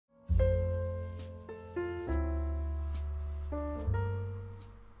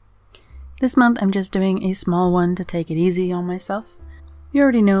This month I'm just doing a small one to take it easy on myself. You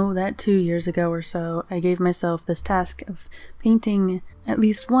already know that 2 years ago or so I gave myself this task of painting at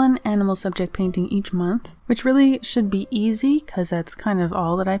least one animal subject painting each month, which really should be easy because that's kind of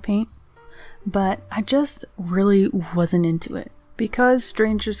all that I paint. But I just really wasn't into it. Because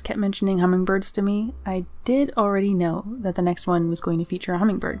strangers kept mentioning hummingbirds to me, I did already know that the next one was going to feature a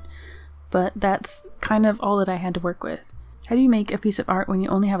hummingbird. But that's kind of all that I had to work with. How do you make a piece of art when you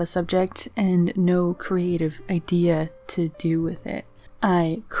only have a subject and no creative idea to do with it?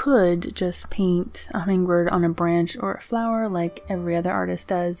 I could just paint a hummingbird on a branch or a flower like every other artist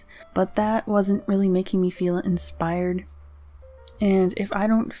does, but that wasn't really making me feel inspired. And if I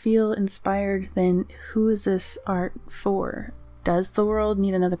don't feel inspired, then who is this art for? Does the world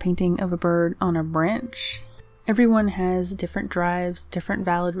need another painting of a bird on a branch? Everyone has different drives, different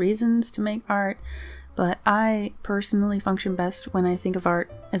valid reasons to make art, but I personally function best when I think of art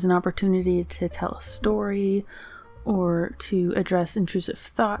as an opportunity to tell a story or to address intrusive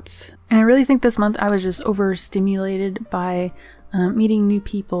thoughts. And I really think this month I was just overstimulated by meeting new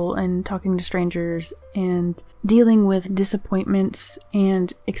people and talking to strangers and dealing with disappointments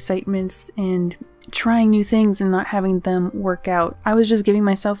and excitements and trying new things and not having them work out. I was just giving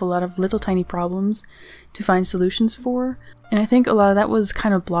myself a lot of little tiny problems to find solutions for, and I think a lot of that was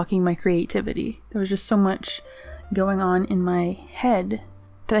kind of blocking my creativity. There was just so much going on in my head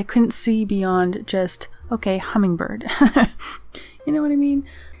that I couldn't see beyond just, okay, hummingbird. You know what I mean?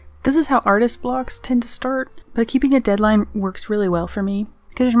 This is how artist blocks tend to start, but keeping a deadline works really well for me,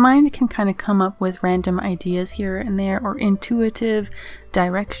 because your mind can kind of come up with random ideas here and there or intuitive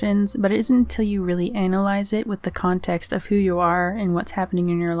directions, but it isn't until you really analyze it with the context of who you are and what's happening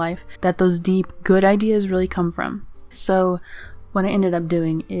in your life that those deep, good ideas really come from. So what I ended up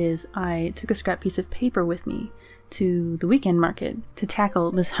doing is I took a scrap piece of paper with me to the weekend market to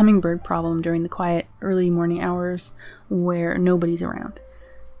tackle this hummingbird problem during the quiet early morning hours where nobody's around.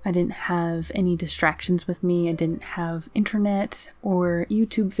 I didn't have any distractions with me. I didn't have internet or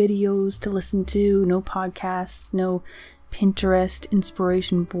YouTube videos to listen to, no podcasts, no Pinterest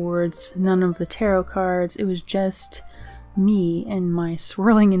inspiration boards, none of the tarot cards. It was just me and my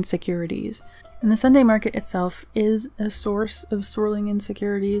swirling insecurities. And the Sunday market itself is a source of swirling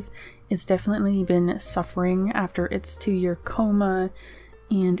insecurities. It's definitely been suffering after its 2-year coma,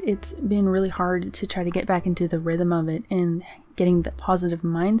 and it's been really hard to try to get back into the rhythm of it and getting the positive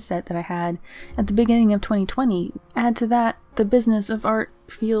mindset that I had at the beginning of 2020. Add to that, the business of art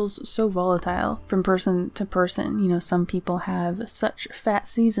feels so volatile from person to person. You know, some people have such fat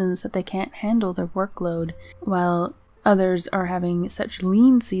seasons that they can't handle their workload, while others are having such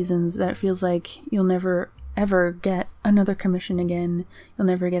lean seasons that it feels like you'll never ever get another commission again, you'll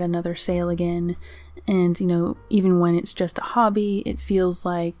never get another sale again, and you know, even when it's just a hobby, it feels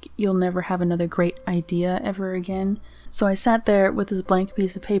like you'll never have another great idea ever again. So I sat there with this blank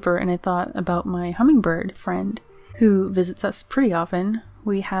piece of paper and I thought about my hummingbird friend who visits us pretty often.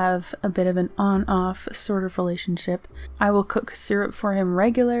 We have a bit of an on-off sort of relationship. I will cook syrup for him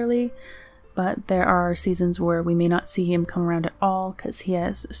regularly, but there are seasons where we may not see him come around at all because he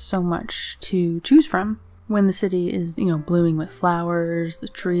has so much to choose from. When the city is, you know, blooming with flowers, the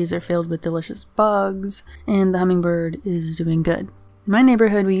trees are filled with delicious bugs, and the hummingbird is doing good. In my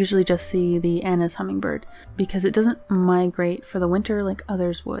neighborhood, we usually just see the Anna's hummingbird because it doesn't migrate for the winter like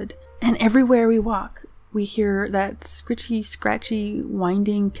others would. And everywhere we walk, we hear that scritchy, scratchy,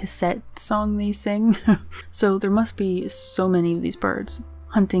 winding cassette song they sing. So there must be so many of these birds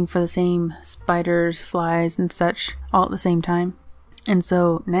hunting for the same spiders, flies, and such all at the same time. And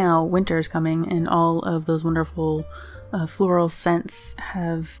so now winter is coming and all of those wonderful floral scents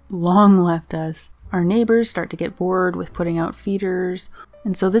have long left us. Our neighbors start to get bored with putting out feeders,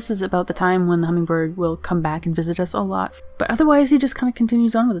 and so this is about the time when the hummingbird will come back and visit us a lot. But otherwise he just kind of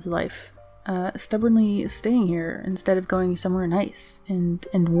continues on with his life, stubbornly staying here instead of going somewhere nice and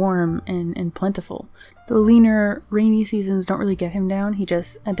warm and plentiful. The leaner, rainy seasons don't really get him down. He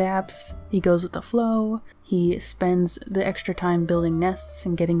just adapts, he goes with the flow, he spends the extra time building nests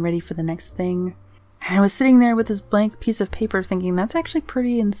and getting ready for the next thing. And I was sitting there with this blank piece of paper thinking that's actually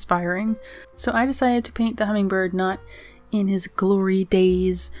pretty inspiring. So I decided to paint the hummingbird not in his glory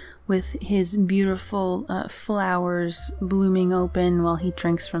days with his beautiful flowers blooming open while he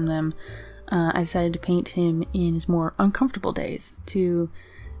drinks from them. I decided to paint him in his more uncomfortable days to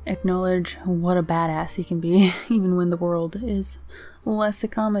acknowledge what a badass he can be even when the world is less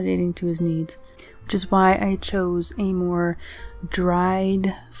accommodating to his needs. Which is why I chose a more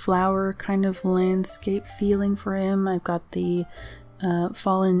dried flower kind of landscape feeling for him. I've got the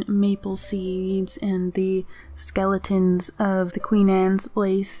fallen maple seeds and the skeletons of the Queen Anne's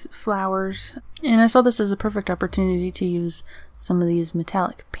lace flowers. And I saw this as a perfect opportunity to use some of these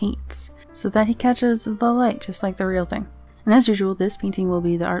metallic paints so that he catches the light just like the real thing. And as usual, this painting will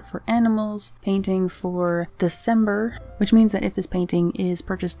be the Art for Animals painting for December, which means that if this painting is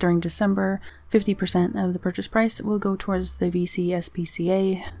purchased during December, 50% of the purchase price will go towards the BC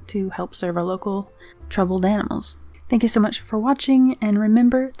SPCA to help serve our local troubled animals. Thank you so much for watching, and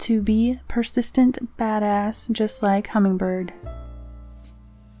remember to be persistent badass just like Hummingbird.